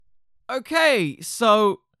Okay,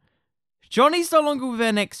 so Johnny's no longer with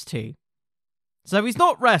NXT, so he's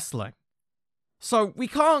not wrestling. So we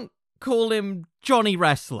can't call him Johnny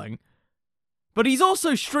Wrestling, but he's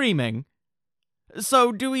also streaming.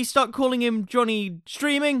 So do we start calling him Johnny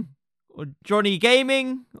Streaming? Or Johnny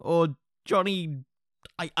Gaming? Or Johnny,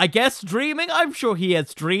 I guess, Dreaming? I'm sure he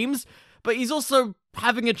has dreams, but he's also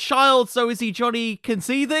having a child, so is he Johnny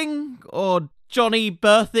Conceiving? Or Johnny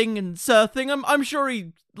Birthing and Surfing? I'm sure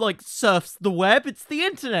he, surfs the web. It's the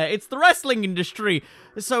internet. It's the wrestling industry.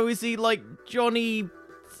 So is he, Johnny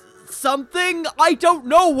something? I don't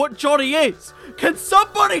know what Johnny is. Can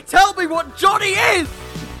somebody tell me what Johnny is?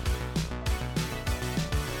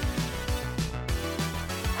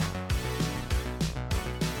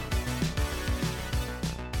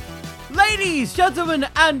 Ladies, gentlemen,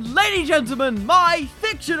 and lady gentlemen, my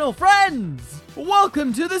fictional friends!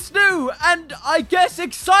 Welcome to this new and, I guess,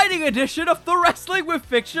 exciting edition of the Wrestling with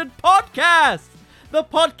Fiction podcast! The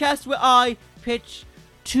podcast where I pitch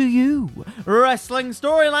to you wrestling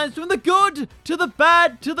storylines from the good to the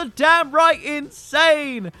bad to the damn right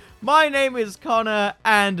insane! My name is Connor,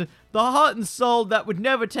 and the heart and soul that would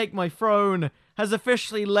never take my throne has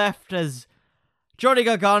officially left as Johnny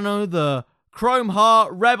Gargano, the Chrome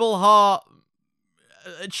Heart, Rebel Heart,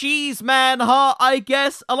 Cheese Man Heart, I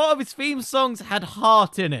guess. A lot of his theme songs had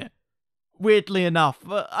heart in it, weirdly enough.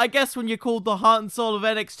 I guess when you're called the heart and soul of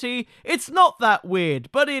NXT, it's not that weird,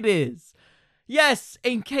 but it is. Yes,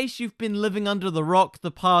 in case you've been living under the rock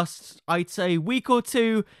the past, I'd say, week or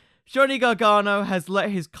two, Johnny Gargano has let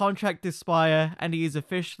his contract expire, and he has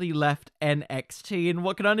officially left NXT in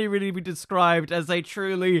what can only really be described as a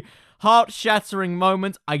truly heart-shattering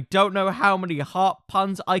moment. I don't know how many heart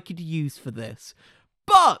puns I could use for this,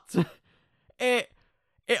 but it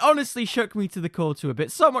honestly shook me to the core to a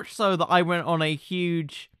bit, so much so that I went on a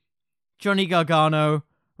huge Johnny Gargano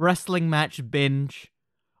wrestling match binge.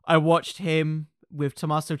 I watched him with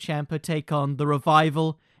Tommaso Ciampa take on The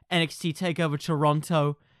Revival, NXT TakeOver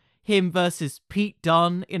Toronto, him versus Pete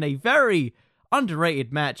Dunne in a very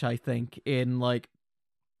underrated match, I think, in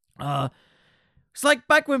it's like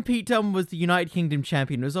back when Pete Dunne was the United Kingdom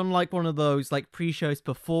champion. It was on one of those pre-shows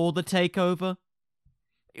before the takeover.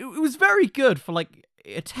 It was very good for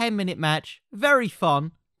a 10-minute match. Very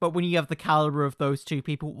fun. But when you have the caliber of those two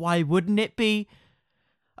people, why wouldn't it be?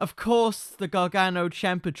 Of course, the Gargano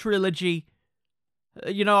Ciampa trilogy.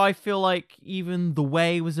 I feel like even The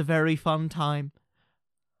Way was a very fun time.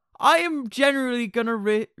 I am generally gonna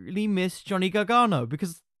really miss Johnny Gargano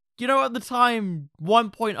because, at the time,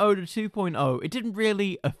 1.0 to 2.0, it didn't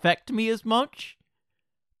really affect me as much.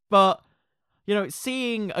 But,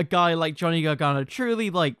 seeing a guy like Johnny Gargano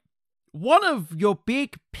truly, one of your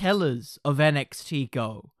big pillars of NXT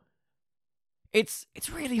go, it's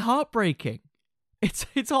really heartbreaking. It's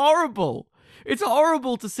horrible. It's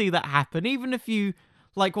horrible to see that happen, even if you,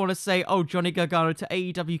 want to say, oh, Johnny Gargano to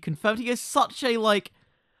AEW confirmed. He has such a,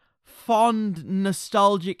 fond,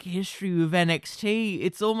 nostalgic history with NXT.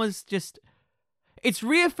 It's almost just, it's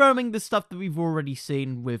reaffirming the stuff that we've already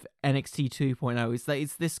seen with NXT 2.0, is that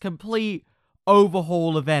it's this complete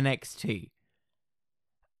overhaul of NXT.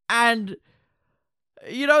 And,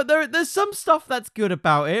 there's some stuff that's good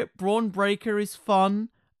about it. Braun Breaker is fun.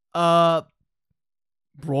 Braun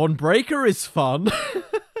Breaker is fun.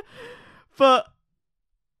 But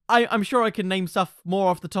I'm sure I can name stuff more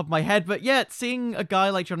off the top of my head, but yeah, seeing a guy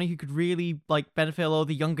like Johnny who could really, benefit a lot of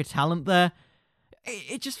the younger talent there,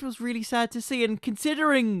 it just feels really sad to see. And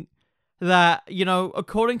considering that,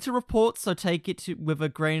 according to reports, so take it with a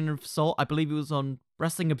grain of salt, I believe it was on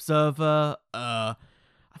Wrestling Observer, I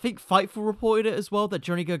think Fightful reported it as well, that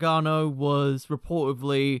Johnny Gargano was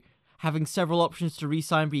reportedly having several options to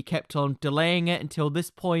re-sign, but he kept on delaying it until this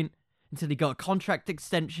point, until he got a contract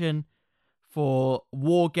extension for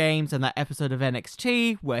War Games and that episode of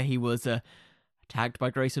NXT where he was tagged by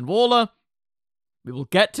Grayson Waller. We will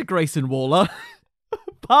get to Grayson Waller,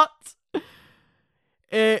 but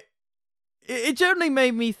it generally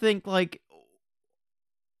made me think,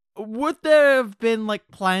 would there have been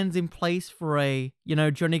plans in place for a,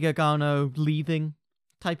 Johnny Gargano leaving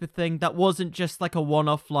type of thing that wasn't just a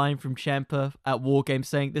one-off line from Ciampa at War Games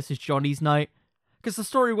saying this is Johnny's night? Because the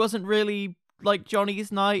story wasn't really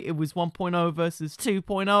Johnny's night. It was 1.0 versus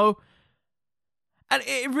 2.0. And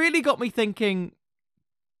it really got me thinking,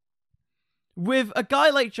 with a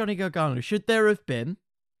guy like Johnny Gargano, should there have been,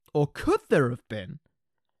 or could there have been,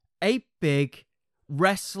 a big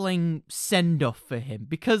wrestling send-off for him?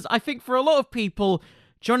 Because I think for a lot of people,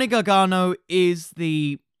 Johnny Gargano is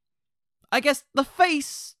the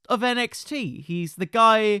face of NXT. He's the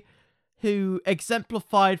guy who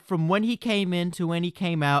exemplified from when he came in to when he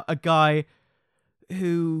came out, a guy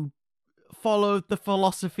who followed the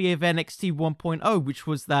philosophy of NXT 1.0, which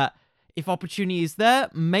was that if opportunity is there,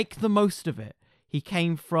 make the most of it. He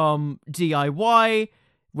came from DIY,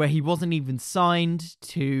 where he wasn't even signed,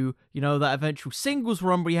 to, that eventual singles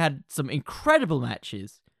run where he had some incredible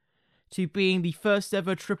matches, to being the first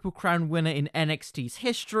ever Triple Crown winner in NXT's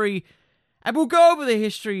history. And we'll go over the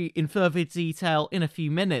history in further detail in a few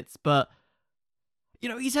minutes, but,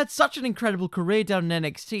 he's had such an incredible career down in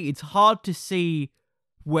NXT, it's hard to see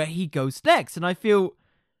where he goes next. And I feel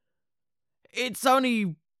it's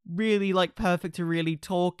only really, perfect to really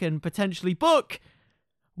talk and potentially book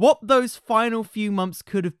what those final few months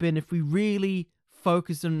could have been if we really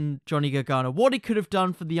focused on Johnny Gargano. What he could have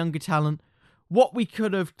done for the younger talent, what we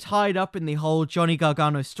could have tied up in the whole Johnny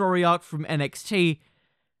Gargano story arc from NXT,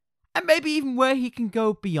 and maybe even where he can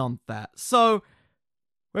go beyond that. So,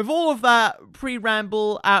 with all of that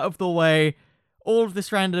pre-ramble out of the way, all of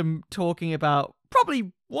this random talking about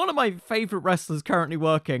probably one of my favorite wrestlers currently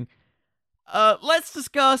working, let's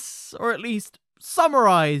discuss, or at least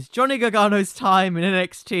summarize, Johnny Gargano's time in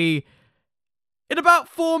NXT in about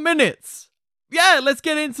 4 minutes. Yeah, let's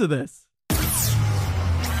get into this.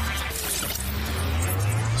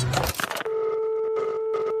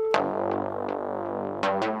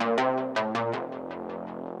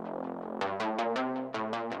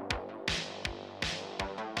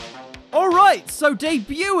 Alright, so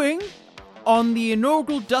debuting on the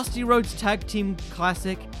inaugural Dusty Rhodes Tag Team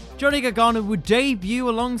Classic, Johnny Gargano would debut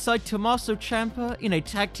alongside Tommaso Ciampa in a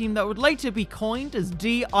tag team that would later be coined as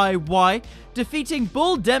DIY, defeating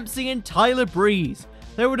Bull Dempsey and Tyler Breeze.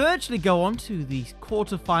 They would eventually go on to the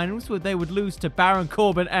quarterfinals where they would lose to Baron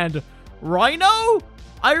Corbin and Rhino?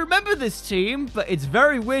 I remember this team, but it's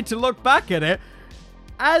very weird to look back at it,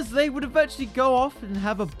 as they would eventually go off and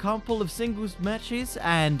have a couple of singles matches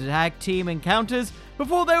and tag team encounters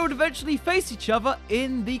before they would eventually face each other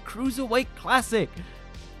in the Cruiserweight Classic.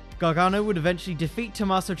 Gargano would eventually defeat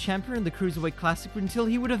Tommaso Ciampa in the Cruiserweight Classic until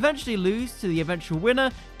he would eventually lose to the eventual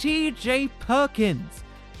winner, TJ Perkins.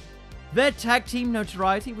 Their tag team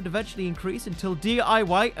notoriety would eventually increase until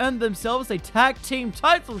DIY earned themselves a tag team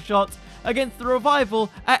title shot against the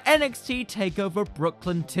Revival at NXT TakeOver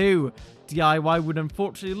Brooklyn 2. DIY would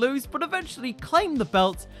unfortunately lose, but eventually claim the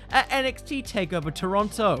belt at NXT TakeOver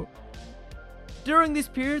Toronto. During this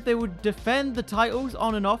period, they would defend the titles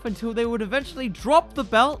on and off until they would eventually drop the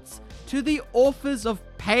belts to the Authors of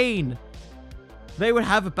Pain. They would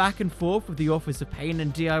have a back and forth with the Authors of Pain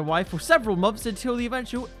and DIY for several months until the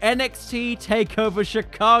eventual NXT TakeOver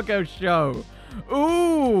Chicago show.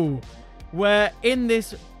 Ooh! Where in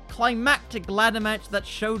this climactic ladder match that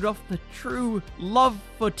showed off the true love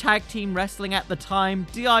for tag team wrestling at the time,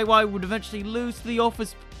 DIY would eventually lose to the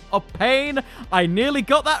Authors of Pain. I nearly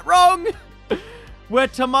got that wrong! Where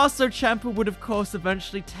Tommaso Ciampa would of course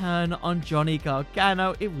eventually turn on Johnny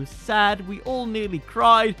Gargano. It was sad, we all nearly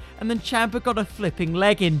cried, and then Ciampa got a flipping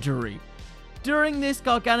leg injury. During this,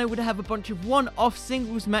 Gargano would have a bunch of one-off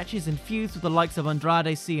singles matches and feuds with the likes of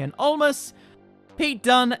Andrade Cien Almas, Pete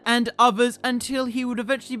Dunne, and others until he would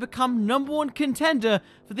eventually become #1 contender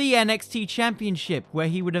for the NXT Championship, where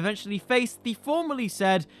he would eventually face the formerly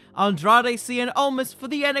said Andrade Cien Almas for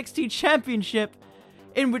the NXT Championship,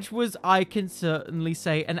 in which was, I can certainly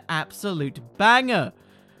say, an absolute banger.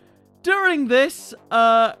 During this,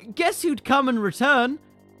 guess who'd come and return?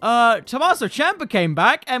 Tommaso Ciampa came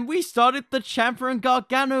back, and we started the Ciampa and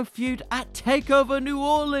Gargano feud at TakeOver New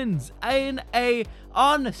Orleans in a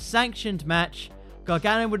unsanctioned match.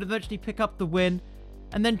 Gargano would eventually pick up the win,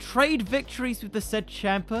 and then trade victories with the said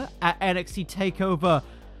Ciampa at NXT TakeOver.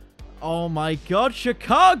 Oh my god,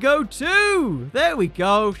 Chicago 2! There we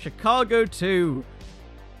go, Chicago 2.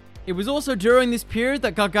 It was also during this period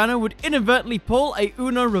that Gargano would inadvertently pull a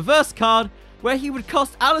Uno reverse card, where he would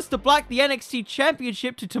cost Aleister Black the NXT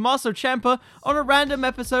Championship to Tommaso Ciampa on a random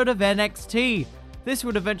episode of NXT. This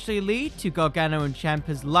would eventually lead to Gargano and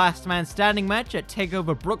Ciampa's last man standing match at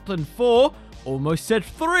TakeOver Brooklyn 4, almost said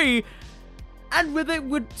 3, and with it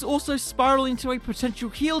would also spiral into a potential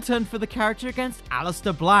heel turn for the character against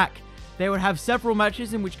Aleister Black. They would have several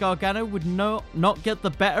matches in which Gargano would not get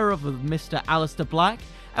the better of Mr. Aleister Black,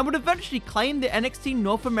 and would eventually claim the NXT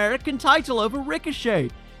North American title over Ricochet.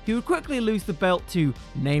 He would quickly lose the belt to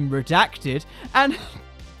name redacted, and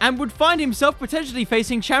would find himself potentially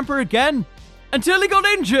facing Ciampa again, until he got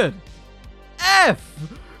injured.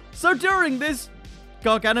 So during this,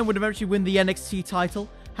 Gargano would eventually win the NXT title,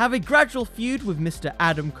 have a gradual feud with Mr.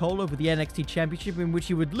 Adam Cole over the NXT Championship in which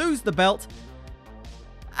he would lose the belt,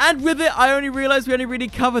 And with it, I only realized we only really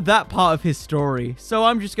covered that part of his story. So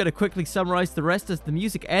I'm just going to quickly summarize the rest as the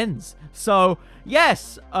music ends. So,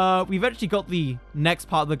 yes, we've actually got the next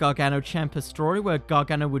part of the Gargano Ciampa story, where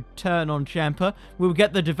Gargano would turn on Ciampa. We would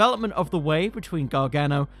get the development of the wave between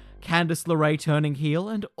Gargano, Candice LeRae turning heel,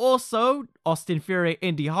 and also Austin Theory,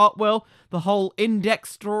 Indy Hartwell, the whole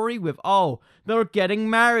Index story with, oh, they're getting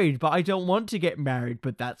married, but I don't want to get married,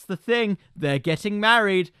 but that's the thing, they're getting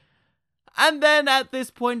married. And then at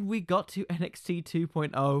this point, we got to NXT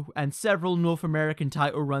 2.0 and several North American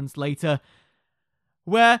title runs later,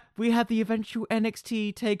 where we had the eventual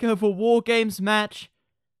NXT TakeOver War Games match,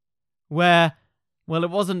 where, well, it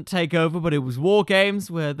wasn't TakeOver, but it was War Games,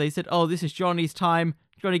 where they said, oh, this is Johnny's time.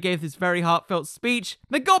 Johnny gave this very heartfelt speech.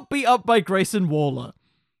 They got beat up by Grayson Waller.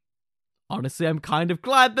 Honestly, I'm kind of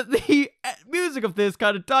glad that the music of this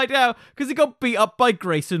kind of died out, because he got beat up by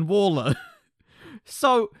Grayson Waller.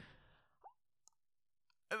 So,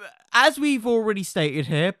 as we've already stated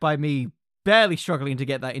here, by me barely struggling to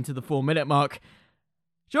get that into the 4-minute mark,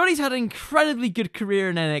 Johnny's had an incredibly good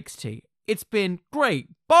career in NXT. It's been great.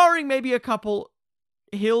 Barring maybe a couple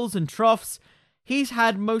hills and troughs, he's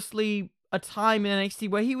had mostly a time in NXT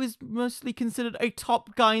where he was mostly considered a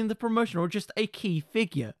top guy in the promotion, or just a key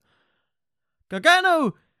figure.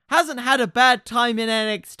 Gargano hasn't had a bad time in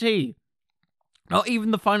NXT. Not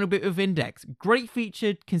even the final bit of Index. Great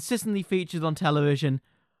featured, consistently featured on television.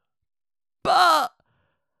 But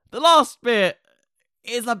the last bit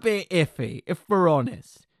is a bit iffy, if we're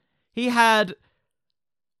honest. He had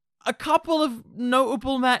a couple of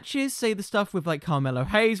notable matches, say the stuff with like Carmelo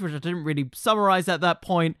Hayes, which I didn't really summarize at that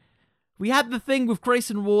point. We had the thing with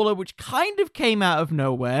Grayson Waller, which kind of came out of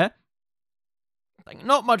nowhere. Like,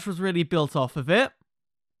 not much was really built off of it.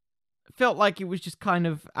 It felt like it was just kind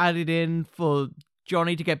of added in for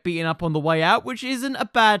Johnny to get beaten up on the way out, which isn't a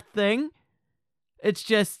bad thing. It's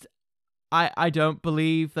just, I don't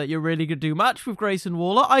believe that you're really going to do much with Grayson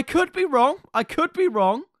Waller. I could be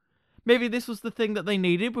wrong. Maybe this was the thing that they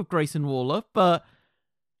needed with Grayson Waller, but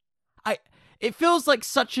it feels like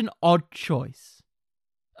such an odd choice.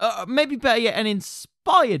 Maybe better yet, an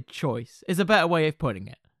inspired choice is a better way of putting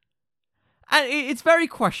it. And it's very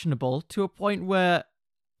questionable to a point where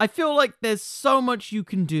I feel like there's so much you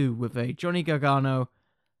can do with a Johnny Gargano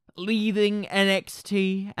leading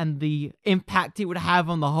NXT and the impact it would have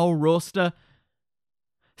on the whole roster.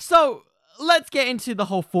 So, let's get into the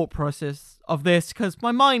whole thought process of this, because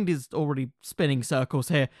my mind is already spinning circles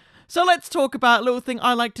here. So let's talk about a little thing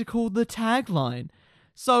I like to call the tagline.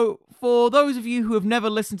 So, for those of you who have never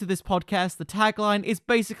listened to this podcast, the tagline is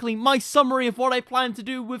basically my summary of what I plan to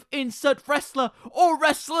do with insert wrestler or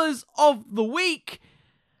wrestlers of the week.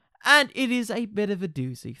 And it is a bit of a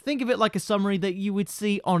doozy. Think of it like a summary that you would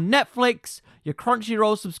see on Netflix, your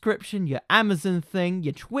Crunchyroll subscription, your Amazon thing,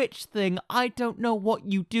 your Twitch thing. I don't know what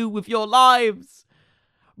you do with your lives,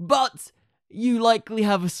 but you likely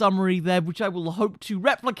have a summary there, which I will hope to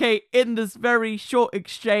replicate in this very short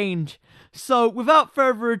exchange. So, without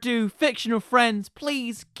further ado, fictional friends,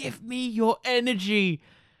 please give me your energy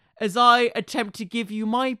as I attempt to give you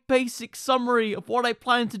my basic summary of what I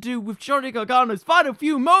plan to do with Johnny Gargano's final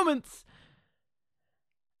few moments.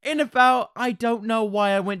 In about, I don't know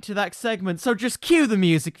why I went to that segment, so just cue the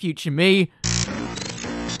music, future me.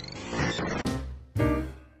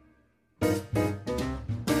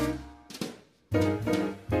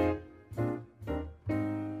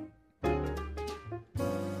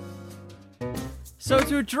 So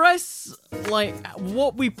to address, like,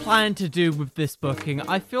 what we plan to do with this booking,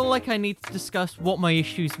 I feel like I need to discuss what my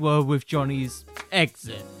issues were with Johnny's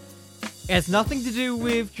exit. It has nothing to do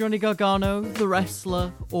with Johnny Gargano, the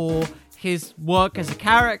wrestler, or his work as a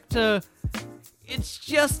character. It's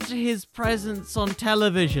just his presence on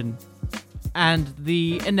television and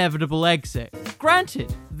the inevitable exit.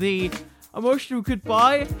 Granted, the emotional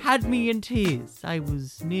goodbye had me in tears. I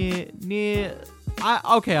was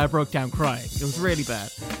I broke down crying. It was really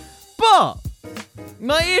bad. But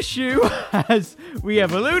my issue, as we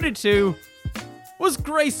have alluded to, was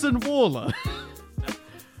Grayson Waller.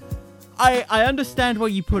 I understand why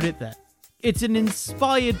you put it there. It's an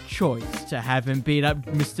inspired choice to have him beat up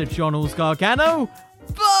Mr. Johnals Gargano,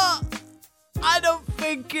 but I don't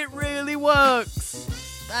think it really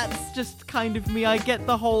works. That's just kind of me. I get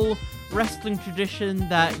the whole wrestling tradition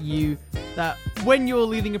that when you're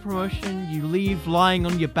leading a promotion, you leave lying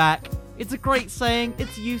on your back. It's a great saying,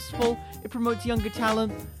 it's useful, it promotes younger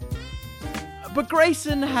talent. But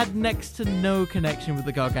Grayson had next to no connection with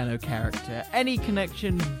the Gargano character. Any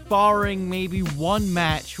connection, barring maybe one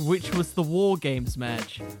match, which was the War Games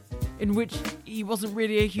match. in which he wasn't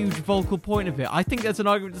really a huge vocal point of it. I think there's an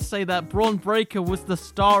argument to say that Braun Breaker was the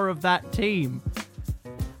star of that team.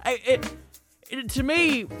 To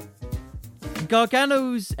me,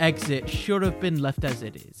 Gargano's exit should have been left as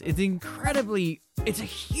it is. It's a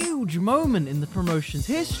huge moment in the promotion's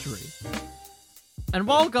history. And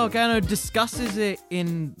while Gargano discusses it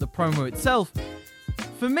in the promo itself,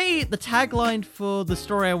 for me, the tagline for the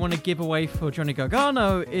story I want to give away for Johnny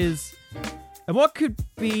Gargano is, and what could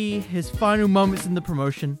be his final moments in the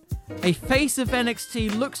promotion, a face of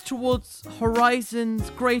NXT looks towards horizons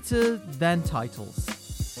greater than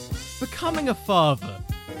titles. Becoming a father.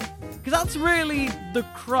 Because that's really the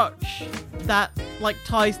crutch that,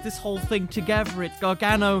 ties this whole thing together. It's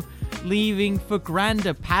Gargano leaving for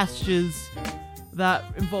grander pastures that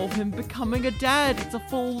involve him becoming a dad. It's a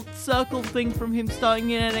full circle thing from him starting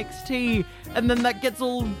in NXT, and then that gets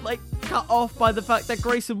all, cut off by the fact that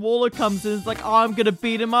Grayson Waller comes in and is like, oh, I'm gonna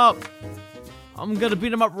beat him up. I'm gonna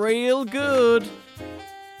beat him up real good.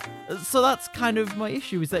 So that's kind of my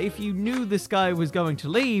issue, is that if you knew this guy was going to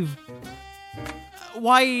leave,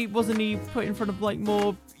 why wasn't he put in front of,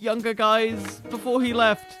 more younger guys before he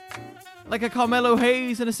left? Like a Carmelo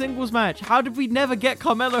Hayes in a singles match. How did we never get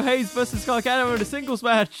Carmelo Hayes versus Gargano in a singles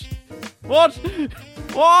match? What?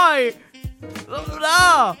 Why?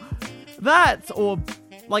 That, or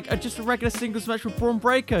just a regular singles match with Braun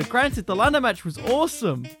Breaker. Granted, the ladder match was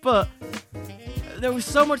awesome, but there was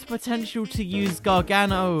so much potential to use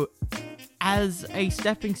Gargano as a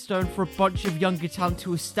stepping stone for a bunch of younger talent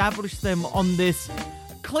to establish them on this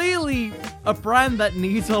clearly a brand that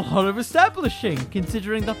needs a lot of establishing,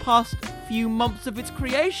 considering the past few months of its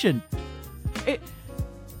creation.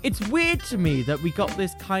 It's weird to me that we got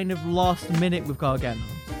this kind of last minute with Gargano,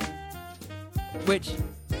 which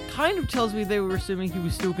kind of tells me they were assuming he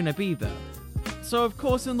was still going to be there. So of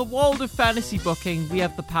course, in the world of fantasy booking, we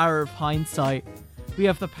have the power of hindsight. We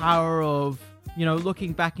have the power of,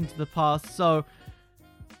 looking back into the past. So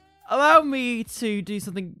allow me to do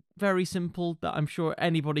something very simple that I'm sure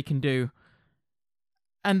anybody can do.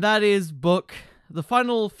 And that is book the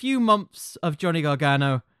final few months of Johnny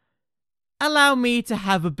Gargano. Allow me to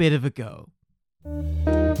have a bit of a go.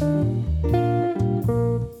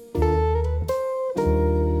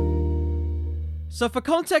 So for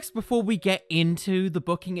context, before we get into the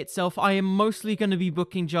booking itself, I am mostly going to be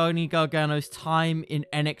booking Johnny Gargano's time in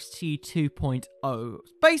NXT 2.0.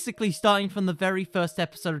 Basically starting from the very first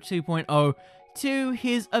episode of 2.0 to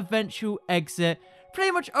his eventual exit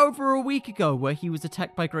pretty much over a week ago, where he was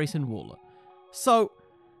attacked by Grayson Waller. So,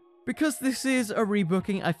 because this is a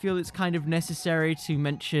rebooking, I feel it's kind of necessary to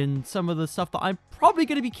mention some of the stuff that I'm probably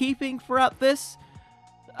going to be keeping throughout this,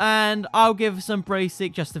 and I'll give some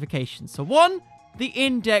basic justification. So one, the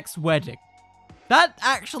Index wedding. That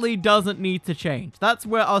actually doesn't need to change. That's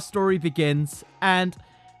where our story begins, and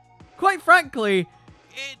quite frankly,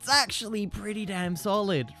 it's actually pretty damn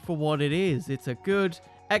solid for what it is. It's a good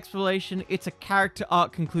explanation, it's a character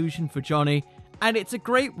arc conclusion for Johnny, and it's a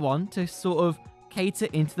great one to sort of cater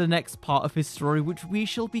into the next part of his story, which we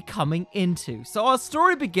shall be coming into. So our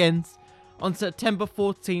story begins on September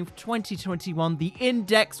 14th, 2021, the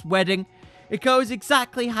Index wedding. It goes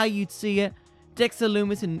exactly how you'd see it. Dexter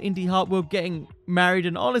Lumis and Indy Hartwell getting married,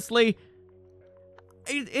 and honestly,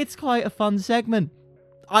 it's quite a fun segment.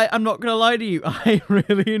 I'm not going to lie to you, I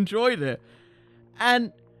really enjoyed it.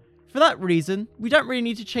 And for that reason, we don't really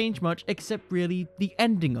need to change much except really the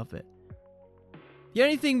ending of it. The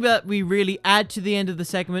only thing that we really add to the end of the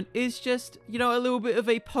segment is just, a little bit of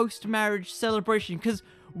a post-marriage celebration, because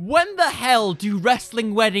when the hell do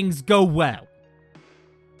wrestling weddings go well?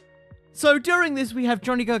 So during this, we have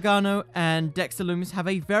Johnny Gargano and Dexter Lumis have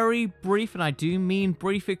a very brief, and I do mean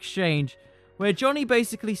brief, exchange, where Johnny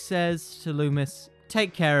basically says to Lumis,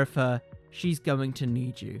 take care of her, she's going to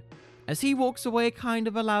need you. As he walks away, kind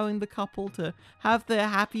of allowing the couple to have their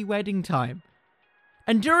happy wedding time.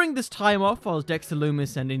 And during this time off, while Dexter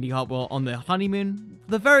Lumis and Indy Hartwell on their honeymoon,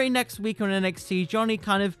 the very next week on NXT, Johnny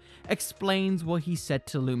kind of explains what he said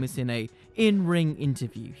to Lumis in a in-ring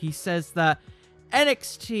interview. He says that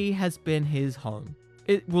NXT has been his home.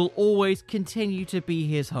 It will always continue to be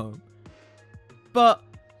his home. But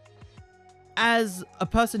as a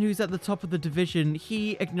person who's at the top of the division,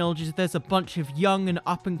 he acknowledges there's a bunch of young and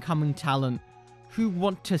up-and-coming talent who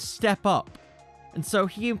want to step up. And so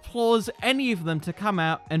he implores any of them to come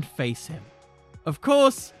out and face him. Of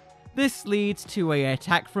course, this leads to an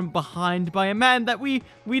attack from behind by a man that we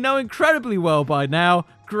know incredibly well by now,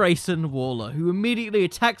 Grayson Waller, who immediately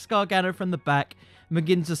attacks Gargano from the back and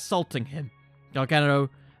begins assaulting him. Gargano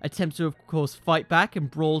attempts to, of course, fight back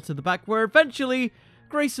and brawl to the back, where eventually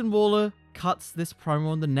Grayson Waller cuts this promo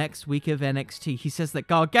on the next week of NXT. He says that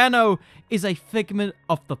Gargano is a figment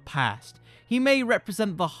of the past. He may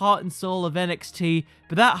represent the heart and soul of NXT,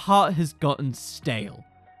 but that heart has gotten stale.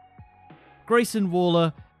 Grayson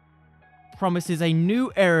Waller promises a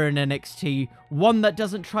new era in NXT, one that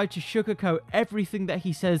doesn't try to sugarcoat everything that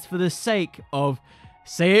he says for the sake of,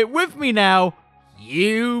 say it with me now,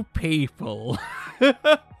 you people.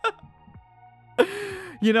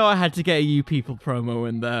 You know I had to get a you people promo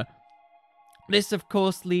in there. This, of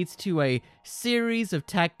course, leads to a series of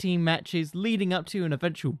tag team matches leading up to an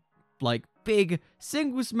eventual, big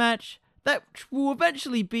singles match that will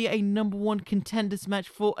eventually be a #1 contenders match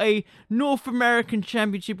for a North American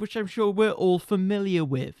Championship, which I'm sure we're all familiar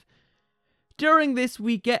with. During this,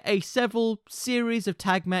 we get a several series of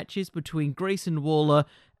tag matches between Grayson Waller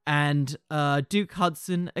and Duke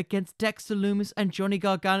Hudson against Dexter Lumis and Johnny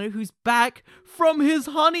Gargano, who's back from his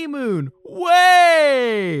honeymoon.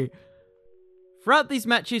 Way! Throughout these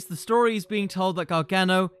matches, the story is being told that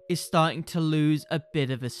Gargano is starting to lose a bit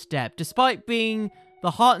of a step. Despite being the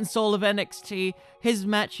heart and soul of NXT, his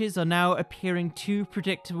matches are now appearing too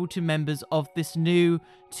predictable to members of this new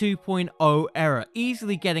 2.0 era,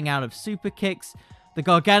 easily getting out of super kicks, the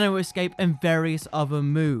Gargano escape, and various other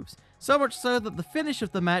moves. So much so that the finish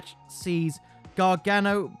of the match sees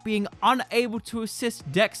Gargano being unable to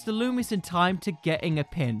assist Dexter Lumis in time to getting a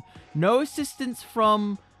pin. No assistance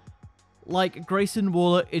from Grayson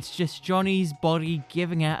Waller, it's just Johnny's body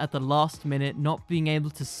giving out at the last minute, not being able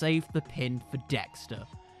to save the pin for Dexter.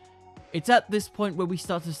 It's at this point where we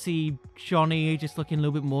start to see Johnny just looking a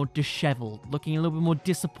little bit more disheveled, looking a little bit more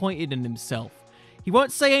disappointed in himself. He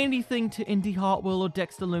won't say anything to Indy Hartwell or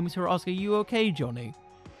Dexter Lumis, who are asking, "Are you okay, Johnny?"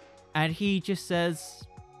 And he just says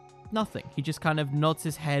nothing. He just kind of nods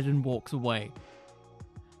his head and walks away.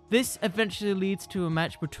 This eventually leads to a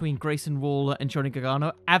match between Grayson Waller and Johnny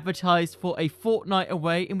Gargano, advertised for a fortnight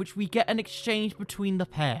away, in which we get an exchange between the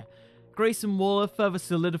pair. Grayson Waller further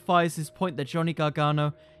solidifies his point that Johnny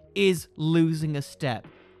Gargano is losing a step.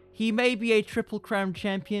 He may be a Triple Crown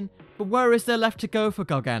champion, but where is there left to go for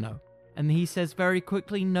Gargano? And he says very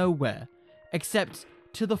quickly, nowhere, except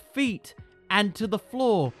to the feet and to the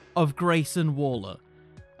floor of Grayson Waller.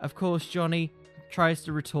 Of course, Johnny tries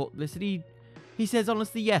to retort this, and he says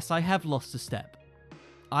honestly, yes, I have lost a step.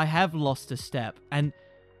 I have lost a step. And,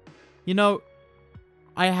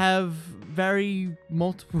 I have very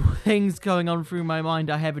multiple things going on through my mind.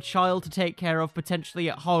 I have a child to take care of, potentially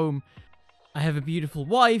at home. I have a beautiful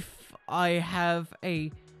wife. I have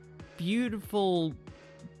a beautiful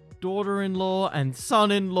daughter-in-law and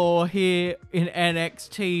son-in-law here in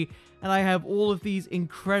NXT. And I have all of these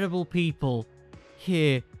incredible people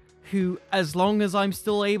here who, as long as I'm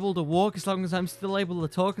still able to walk, as long as I'm still able to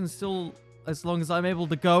talk, and as long as I'm able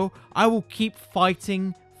to go, I will keep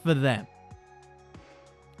fighting for them.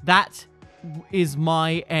 That is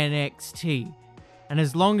my NXT. And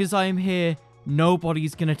as long as I'm here,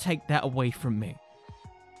 nobody's going to take that away from me.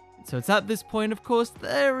 So it's at this point, of course,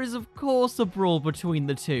 there is, of course, a brawl between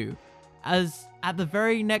the two. As at the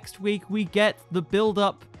very next week, we get the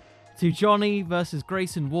build-up to Johnny versus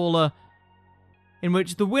Grayson Waller, in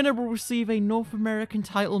which the winner will receive a North American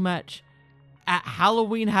title match at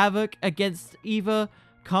Halloween Havoc against either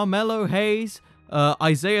Carmelo Hayes,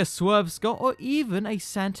 Isaiah Swerve Scott, or even a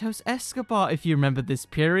Santos Escobar, if you remember this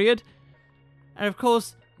period. And of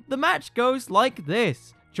course, the match goes like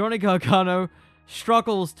this. Johnny Gargano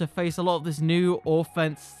struggles to face a lot of this new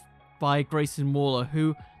offense by Grayson Waller,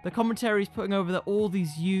 who the commentary is putting over that all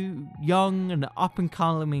these young and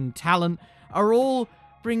up-and-coming talent are all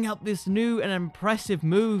bringing out this new and impressive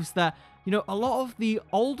moves that, a lot of the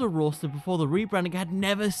older roster before the rebranding had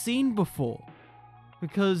never seen before.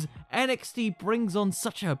 Because NXT brings on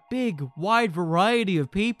such a big, wide variety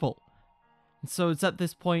of people. And so it's at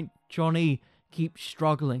this point, Johnny keeps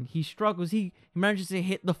struggling. He struggles. He manages to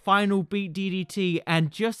hit the final beat DDT,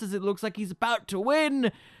 and just as it looks like he's about to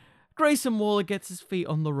win, Grayson Waller gets his feet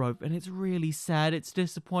on the rope, and it's really sad. It's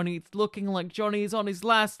disappointing. It's looking like Johnny is on his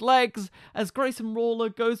last legs as Grayson Waller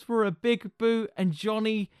goes for a big boot, and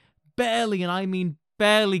Johnny barely, and I mean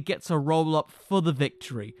barely, gets a roll-up for the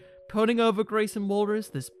victory. Putting over Grayson Waller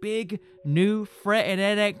as this big new threat in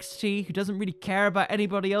NXT who doesn't really care about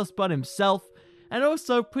anybody else but himself, and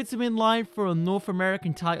also puts him in line for a North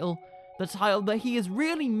American title, the title that he has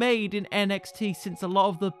really made in NXT since a lot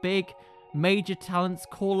of the big major talents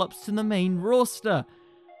call-ups to the main roster.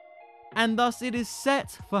 And thus it is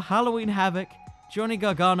set for Halloween Havoc, Johnny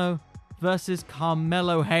Gargano versus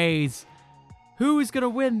Carmelo Hayes. Who is going to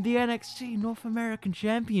win the NXT North American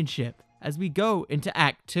Championship as we go into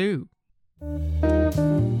Act 2?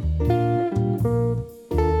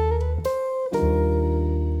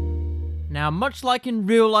 Now, much like in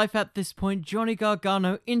real life at this point, Johnny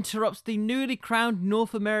Gargano interrupts the newly crowned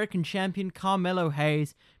North American champion Carmelo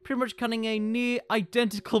Hayes, pretty much cutting a near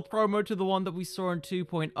identical promo to the one that we saw in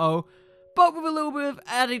 2.0, but with a little bit of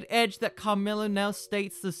added edge that Carmelo now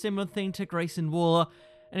states the similar thing to Grayson Waller,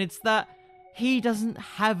 and it's that he doesn't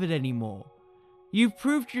have it anymore. You've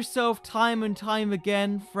proved yourself time and time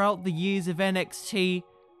again throughout the years of NXT,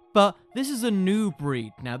 but this is a new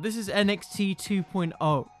breed now. This is NXT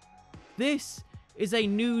 2.0. This is a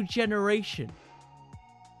new generation.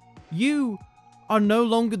 You are no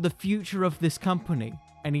longer the future of this company.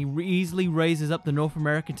 And he easily raises up the North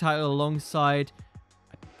American title alongside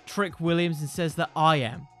Trick Williams and says that I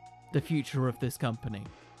am the future of this company.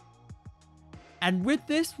 And with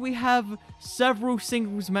this, we have several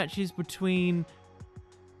singles matches between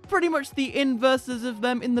pretty much the inverses of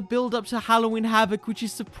them in the build-up to Halloween Havoc, which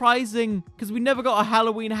is surprising because we never got a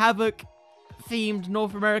Halloween Havoc themed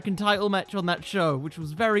North American title match on that show, which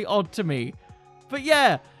was very odd to me. But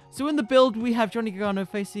yeah, so in the build, we have Johnny Gargano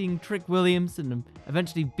facing Trick Williams and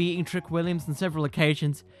eventually beating Trick Williams on several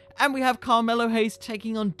occasions. And we have Carmelo Hayes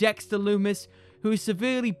taking on Dexter Lumis, who is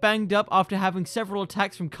severely banged up after having several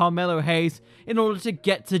attacks from Carmelo Hayes in order to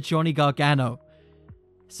get to Johnny Gargano.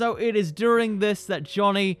 So it is during this that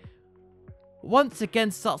Johnny once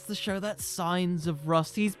again starts to show that signs of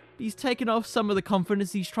rust. He's taken off some of the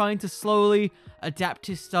confidence. He's trying to slowly adapt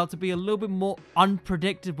his style to be a little bit more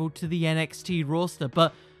unpredictable to the NXT roster,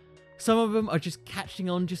 but some of them are just catching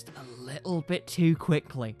on just a little bit too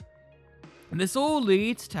quickly. And this all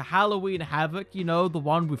leads to Halloween Havoc, you know, the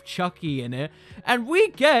one with Chucky in it, and we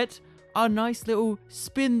get a nice little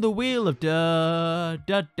spin the wheel of da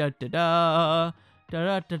da da da da.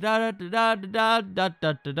 Da, da, da, da, da, da, da,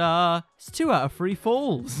 da, da, da. It's 2 out of 3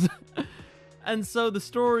 falls. And so the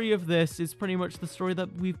story of this is pretty much the story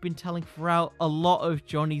that we've been telling throughout a lot of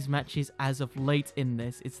Johnny's matches as of late in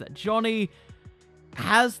this. It's that Johnny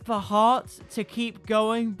has the heart to keep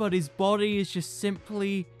going, but his body is just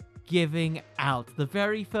simply giving out. The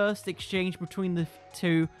very first exchange between the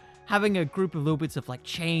two, having a group of little bits of like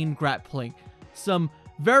chain grappling, some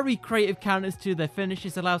very creative counters to their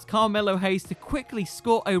finishes, allows Carmelo Hayes to quickly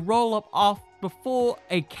score a roll-up off before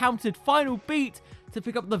a counted final beat to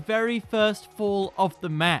pick up the very first fall of the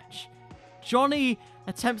match. Johnny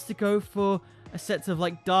attempts to go for a set of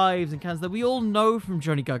like dives and counters that we all know from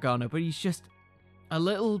Johnny Gargano, but he's just a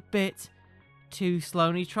little bit too slow,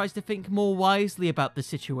 and he tries to think more wisely about the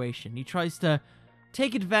situation. He tries to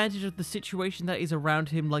take advantage of the situation that is around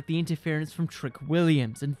him, like the interference from Trick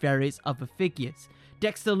Williams and various other figures.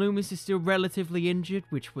 Dexter Lumis is still relatively injured,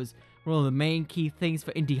 which was one of the main key things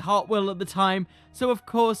for Indy Hartwell at the time, so of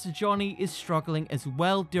course Johnny is struggling as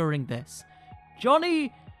well during this.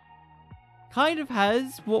 Johnny kind of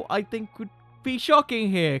has what I think would be shocking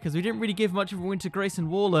here, because we didn't really give much of a win to Grayson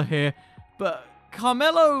Waller here, but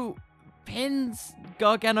Carmelo pins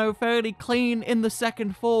Gargano fairly clean in the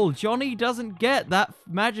second fall. Johnny doesn't get that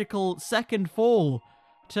magical second fall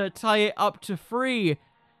to tie it up to 3.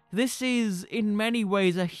 This is, in many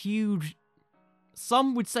ways, a huge,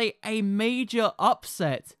 some would say a major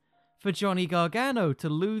upset for Johnny Gargano to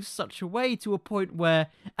lose such a way, to a point where,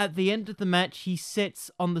 at the end of the match, he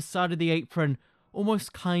sits on the side of the apron,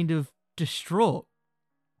 almost kind of distraught.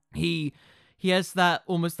 He has that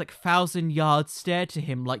almost like 1,000-yard stare to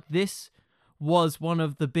him, like this was one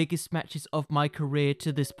of the biggest matches of my career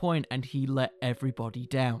to this point, and he let everybody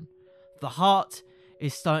down. The heart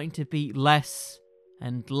is starting to beat less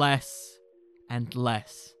and less and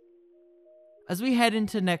less. As we head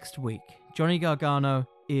into next week, Johnny Gargano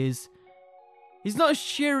he's not as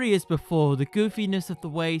cheery as before. The goofiness of the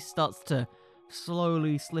way starts to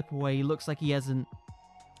slowly slip away. He looks like he hasn't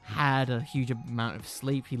had a huge amount of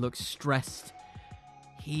sleep. He looks stressed.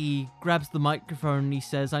 He grabs the microphone and he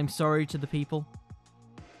says, "I'm sorry to the people.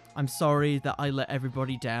 I'm sorry that I let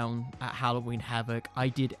everybody down at Halloween Havoc. I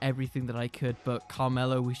did everything that I could, but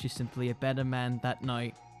Carmelo was just simply a better man that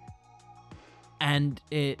night." And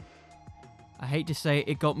I hate to say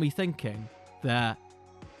it got me thinking that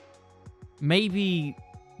maybe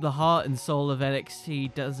the heart and soul of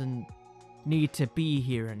NXT doesn't need to be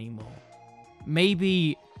here anymore.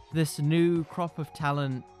 Maybe this new crop of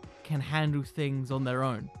talent can handle things on their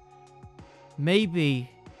own.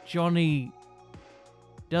 Maybe Johnny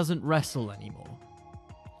doesn't wrestle anymore.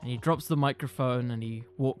 And he drops the microphone and he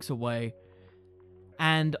walks away.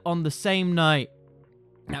 And on the same night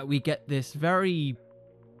that we get this very,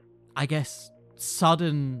 I guess,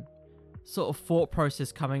 sudden sort of thought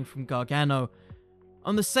process coming from Gargano,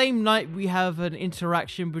 on the same night we have an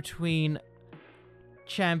interaction between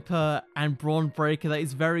Ciampa and Braun Breaker that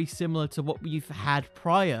is very similar to what we've had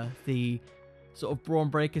prior. The sort of Braun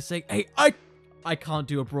Breaker saying, hey, I can't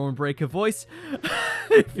do a Braun Breaker voice.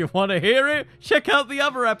 If you want to hear it, check out the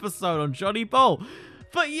other episode on Johnny Bowl.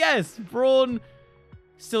 But yes, Braun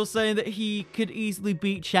still saying that he could easily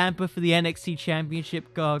beat Ciampa for the NXT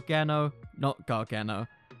Championship. Gargano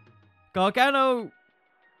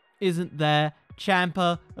isn't there.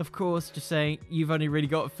 Ciampa, of course, just saying, you've only really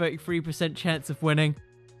got a 33% chance of winning.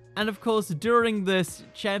 And of course, during this,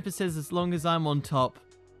 Ciampa says, as long as I'm on top,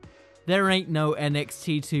 there ain't no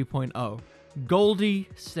NXT 2.0. Goldie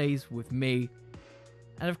stays with me.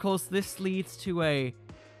 And of course, this leads to a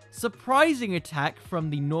surprising attack from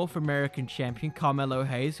the North American champion, Carmelo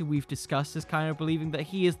Hayes, who we've discussed as kind of believing that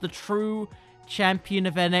he is the true champion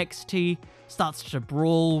of NXT. Starts to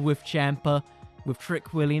brawl with Ciampa, with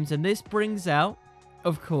Trick Williams, and this brings out,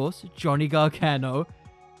 of course, Johnny Gargano.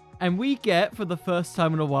 And we get, for the first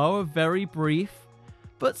time in a while, a very brief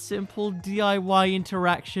but simple DIY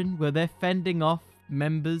interaction where they're fending off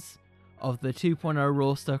members of the 2.0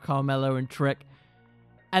 roster, Carmelo and Trick,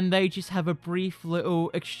 and they just have a brief little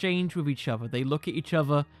exchange with each other. They look at each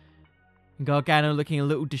other, and Gargano, looking a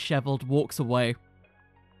little disheveled, walks away.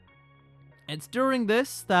 It's during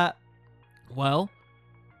this that, well,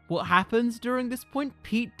 what happens during this point?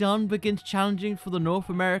 Pete Dunne begins challenging for the North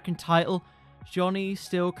American title. Johnny,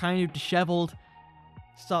 still kind of disheveled,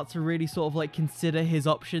 starts to really sort of like consider his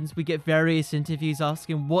options. We get various interviews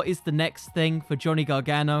asking what is the next thing for Johnny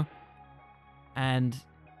Gargano. And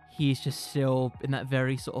he's just still in that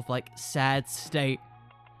very sort of like sad state.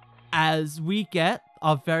 As we get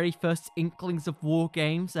our very first inklings of War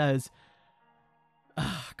Games as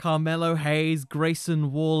Carmelo Hayes,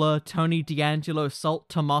 Grayson Waller, Tony D'Angelo, Salt,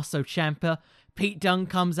 Tommaso Ciampa. Pete Dunne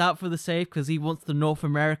comes out for the save because he wants the North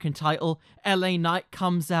American title. LA Knight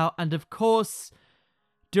comes out, and of course,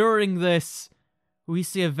 during this, we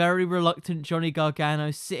see a very reluctant Johnny Gargano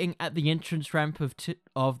sitting at the entrance ramp of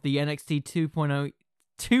the NXT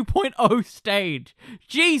 2.0 stage.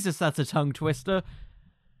 Jesus, that's a tongue twister.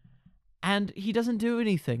 And he doesn't do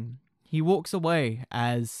anything. He walks away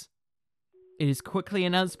as it is quickly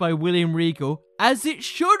announced by William Regal, as it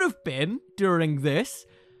should have been during this,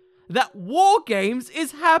 that War Games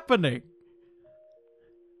is happening.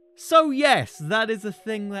 So yes, that is a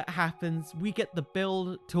thing that happens. We get the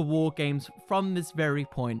build to War Games from this very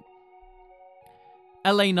point.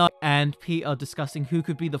 LA Knight and Pete are discussing who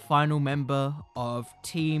could be the final member of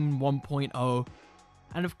Team 1.0.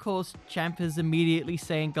 And of course, Ciampa's immediately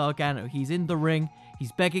saying Gargano. He's in the ring.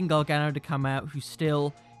 He's begging Gargano to come out, who's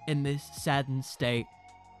still in this saddened state.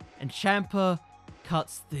 And Ciampa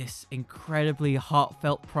cuts this incredibly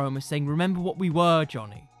heartfelt promo saying, remember what we were,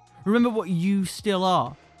 Johnny. Remember what you still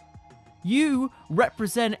are. You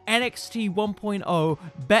represent NXT 1.0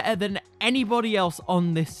 better than anybody else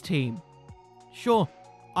on this team. Sure,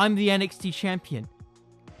 I'm the NXT champion,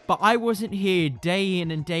 but I wasn't here day in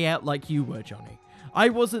and day out like you were, Johnny. I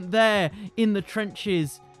wasn't there in the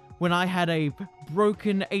trenches when I had a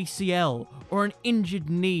broken ACL or an injured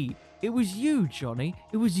knee. It was you, Johnny.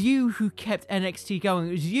 It was you who kept NXT going.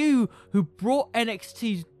 It was you who brought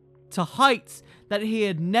NXT to heights that he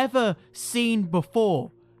had never seen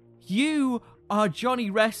before. You are Johnny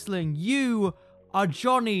Wrestling. You are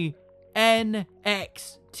Johnny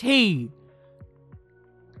NXT.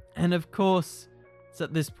 And of course, it's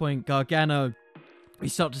at this point, Gargano, we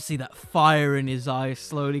start to see that fire in his eyes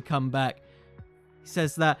slowly come back. He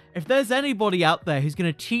says that if there's anybody out there who's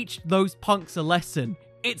going to teach those punks a lesson,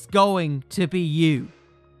 it's going to be you.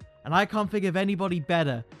 And I can't think of anybody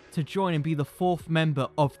better to join and be the fourth member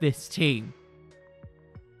of this team.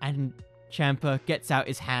 And Ciampa gets out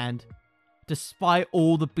his hand, despite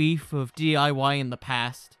all the beef of DIY in the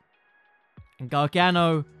past. And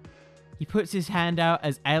Gargano, he puts his hand out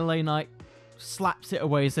as LA Knight slaps it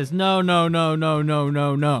away and says, no, no, no, no, no,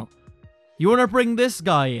 no, no. You want to bring this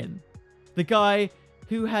guy in? The guy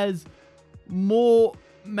who has more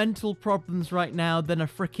mental problems right now than a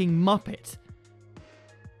freaking Muppet.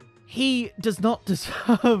 He does not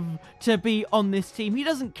deserve to be on this team. He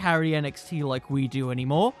doesn't carry NXT like we do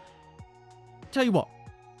anymore. Tell you what.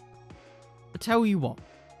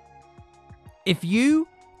 If you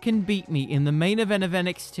can beat me in the main event of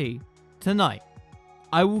NXT tonight,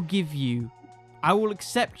 I will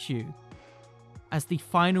accept you as the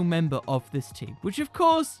final member of this team. Which, of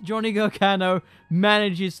course, Johnny Gargano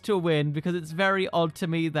manages to win, because it's very odd to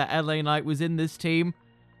me that LA Knight was in this team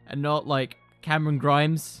and not, like, Cameron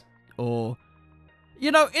Grimes or,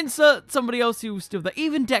 you know, insert somebody else who was still there.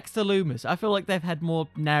 Even Dexter Lumis. I feel like they've had more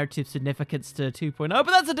narrative significance to 2.0, but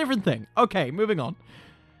that's a different thing. Okay, moving on.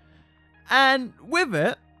 And with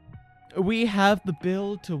it, we have the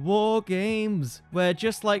build to War Games, where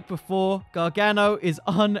just like before, Gargano is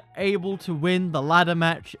unable to win the ladder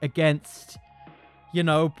match against,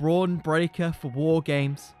 Braun Breaker for War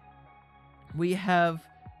Games. We have,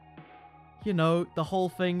 the whole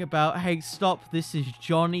thing about, hey, stop, this is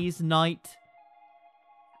Johnny's night,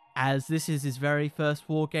 as this is his very first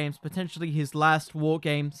War Games, potentially his last War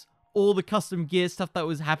Games. All the custom gear stuff that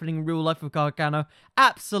was happening in real life with Gargano,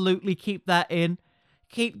 absolutely keep that in.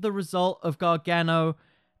 Keep the result of Gargano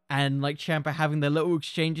and Ciampa having their little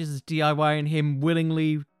exchanges as DIY and him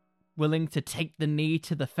willing to take the knee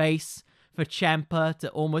to the face for Ciampa to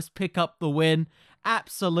almost pick up the win.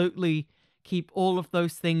 Absolutely keep all of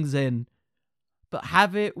those things in. But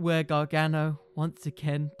have it where Gargano once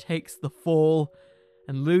again takes the fall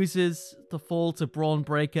and loses the fall to Braun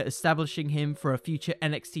Breaker, establishing him for a future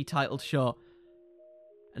NXT title shot.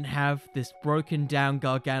 And have this broken down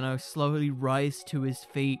Gargano slowly rise to his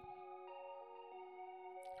feet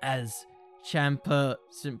as Ciampa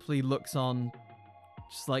simply looks on,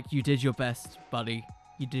 just like, you did your best, buddy.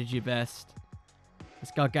 You did your best. As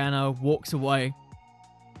Gargano walks away.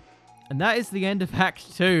 And that is the end of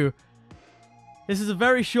Act 2. This is a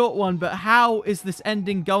very short one, but how is this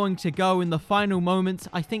ending going to go in the final moments?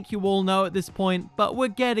 I think you all know at this point, but we're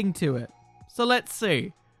getting to it. So let's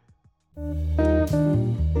see.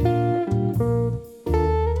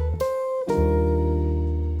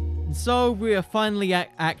 So we are finally at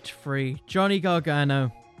Act 3. Johnny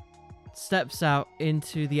Gargano steps out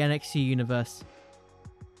into the NXT universe.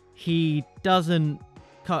 He doesn't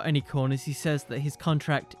cut any corners. He says that his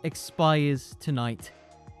contract expires tonight.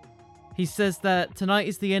 He says that tonight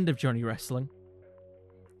is the end of Johnny Wrestling.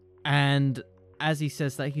 And as he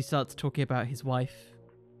says that, he starts talking about his wife,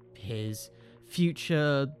 his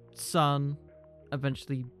future son,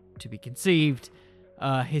 eventually to be conceived,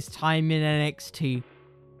 his time in NXT.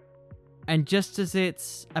 And just as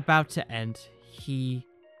it's about to end, he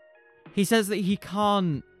says that he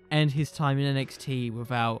can't end his time in NXT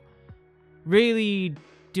without really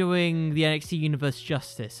doing the NXT universe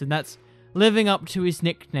justice, and that's living up to his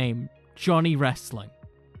nickname, Johnny Wrestling.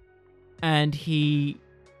 And he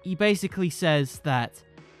basically says that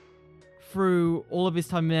through all of his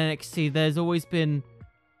time in NXT, there's always been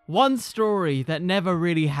one story that never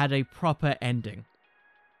really had a proper ending.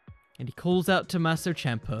 And he calls out Tommaso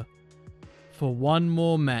Ciampa for one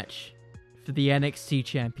more match for the NXT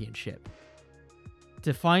Championship,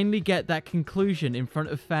 to finally get that conclusion in front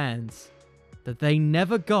of fans that they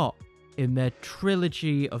never got in their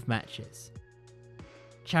trilogy of matches.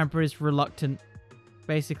 Ciampa is reluctant,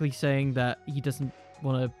 basically saying that he doesn't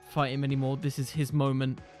want to fight him anymore. This is his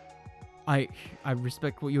moment. I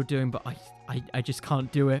respect what you're doing, but I just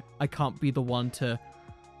can't do it. I can't be the one to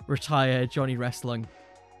retire Johnny Wrestling.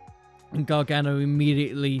 And Gargano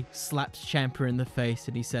immediately slaps Ciampa in the face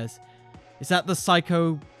and he says, is that the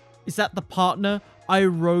psycho? Is that the partner I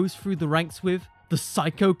rose through the ranks with? The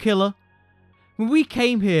psycho killer? When we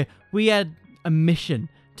came here, we had a mission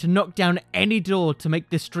to knock down any door to make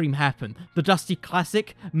this dream happen. The Dusty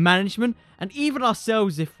Classic, management, and even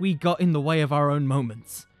ourselves if we got in the way of our own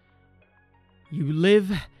moments. You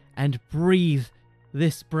live and breathe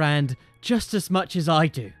this brand just as much as I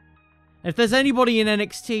do. If there's anybody in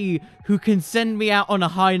NXT who can send me out on a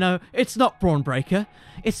high note, it's not Braun Breaker,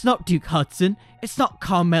 it's not Duke Hudson, it's not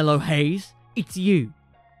Carmelo Hayes, it's you.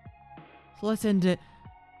 So let's end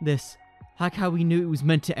this like how we knew it was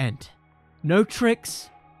meant to end. No tricks,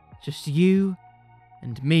 just you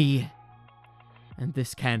and me and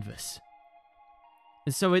this canvas.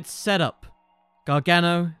 And so it's set up.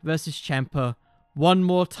 Gargano versus Ciampa one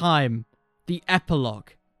more time. The epilogue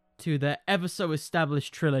to their ever so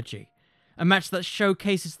established trilogy. A match that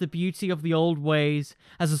showcases the beauty of the old ways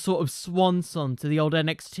as a sort of swan song to the old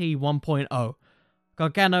NXT 1.0.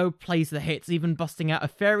 Gargano plays the hits, even busting out a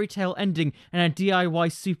fairy tale ending and a DIY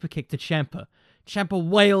superkick to Ciampa. Ciampa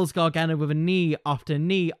wails Gargano with a knee after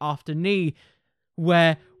knee after knee,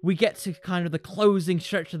 where we get to kind of the closing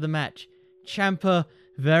stretch of the match. Ciampa,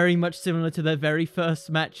 very much similar to their very first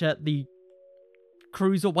match at the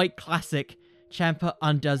Cruiserweight Classic, Ciampa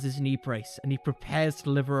undoes his knee brace and he prepares to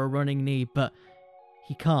deliver a running knee, but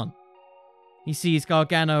he can't. He sees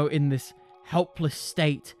Gargano in this helpless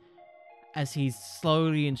state as he's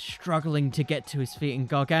slowly and struggling to get to his feet, and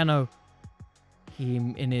Gargano,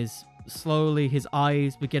 his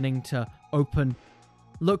eyes beginning to open,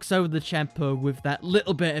 looks over the Ciampa with that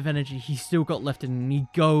little bit of energy he's still got left in him, and he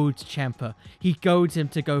goads Ciampa. He goads him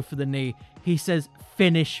to go for the knee. He says,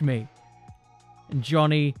 "Finish me." And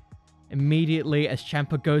Johnny, immediately as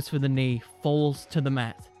Ciampa goes for the knee, falls to the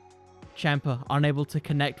mat. Ciampa unable to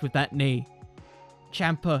connect with that knee.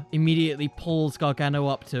 Ciampa immediately pulls Gargano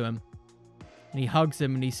up to him. And he hugs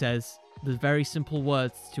him and he says the very simple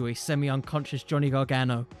words to a semi-unconscious Johnny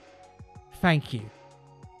Gargano. Thank you.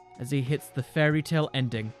 As he hits the fairy tale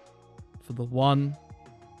ending for the 1,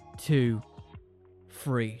 2,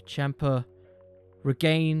 3. Ciampa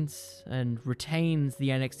regains and retains the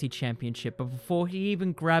NXT Championship, but before he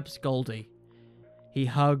even grabs Goldie, he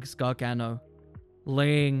hugs Gargano,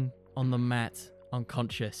 laying on the mat,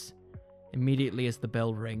 unconscious, immediately as the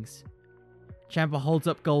bell rings. Ciampa holds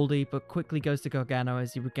up Goldie, but quickly goes to Gargano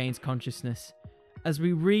as he regains consciousness, as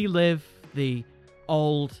we relive the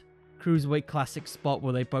old Cruiserweight Classic spot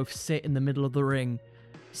where they both sit in the middle of the ring,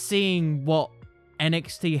 seeing what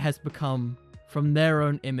NXT has become from their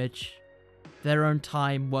own image, their own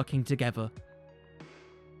time working together.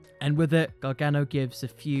 And with it, Gargano gives a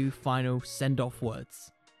few final send-off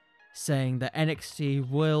words, saying that NXT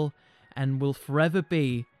will and will forever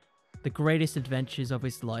be the greatest adventures of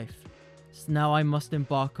his life. So now I must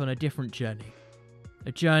embark on a different journey.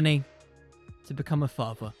 A journey to become a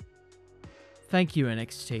father. Thank you,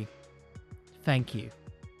 NXT. Thank you.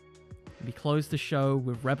 We close the show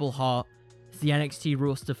with Rebel Heart as the NXT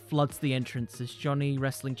roster floods the entrance as Johnny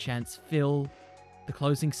Wrestling chants fill the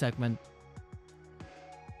closing segment.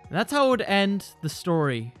 And that's how it would end the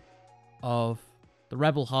story of the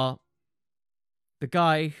Rebel Heart. The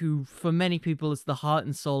guy who, for many people, is the heart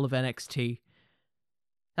and soul of NXT.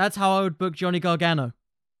 That's how I would book Johnny Gargano.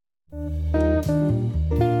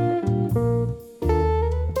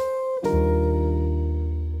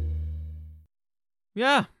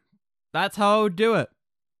 Yeah, that's how I would do it.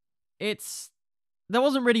 There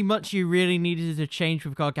wasn't really much you really needed to change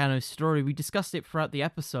with Gargano's story. We discussed it throughout the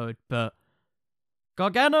episode, but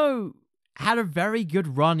Gargano had a very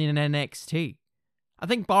good run in NXT. I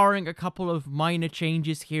think barring a couple of minor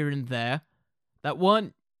changes here and there that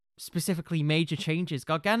weren't specifically major changes,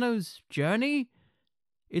 Gargano's journey,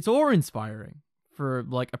 it's awe-inspiring for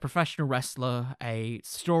like a professional wrestler, a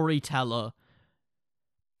storyteller,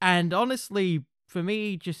 and honestly, for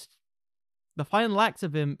me, just the final acts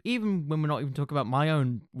of him, even when we're not even talking about my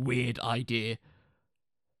own weird idea,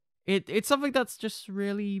 it's something that's just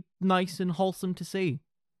really nice and wholesome to see.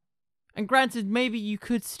 And granted, maybe you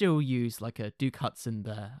could still use like a Duke Hudson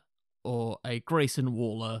there, or a Grayson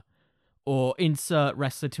Waller, or insert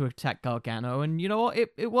wrestler to attack Gargano, and you know what,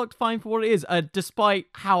 it worked fine for what it is, despite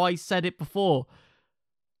how I said it before.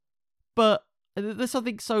 But there's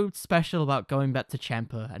something so special about going back to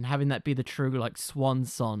Ciampa and having that be the true like swan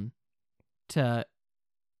song to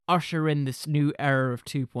usher in this new era of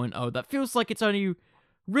 2.0 that feels like it's only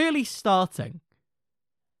really starting.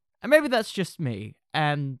 And maybe that's just me,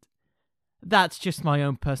 and that's just my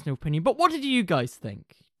own personal opinion. But what did you guys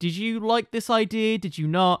think? Did you like this idea? Did you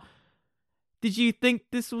not? Did you think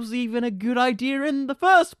this was even a good idea in the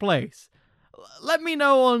first place? Let me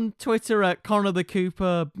know on Twitter at Connor the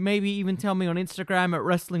Cooper. Maybe even tell me on Instagram at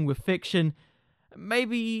Wrestling with Fiction.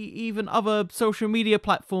 Maybe even other social media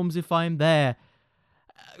platforms if I'm there.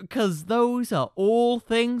 Because those are all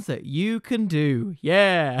things that you can do.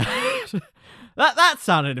 Yeah. that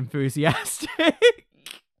sounded enthusiastic.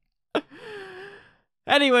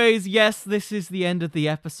 Anyways, yes, this is the end of the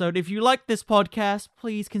episode. If you like this podcast,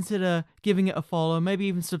 please consider giving it a follow, maybe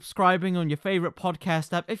even subscribing on your favorite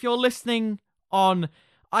podcast app. If you're listening on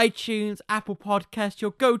iTunes, Apple Podcast,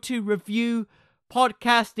 your go-to review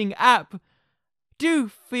podcasting app, do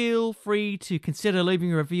feel free to consider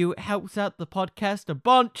leaving a review. It helps out the podcast a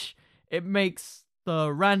bunch. It makes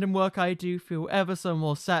the random work I do feel ever so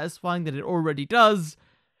more satisfying than it already does.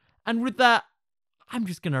 And with that, I'm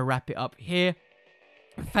just going to wrap it up here.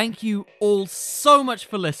 Thank you all so much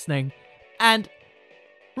for listening, and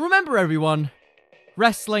remember everyone,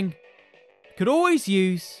 wrestling could always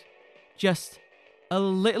use just a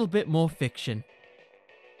little bit more fiction.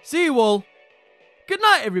 See you all. Good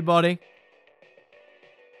night, everybody.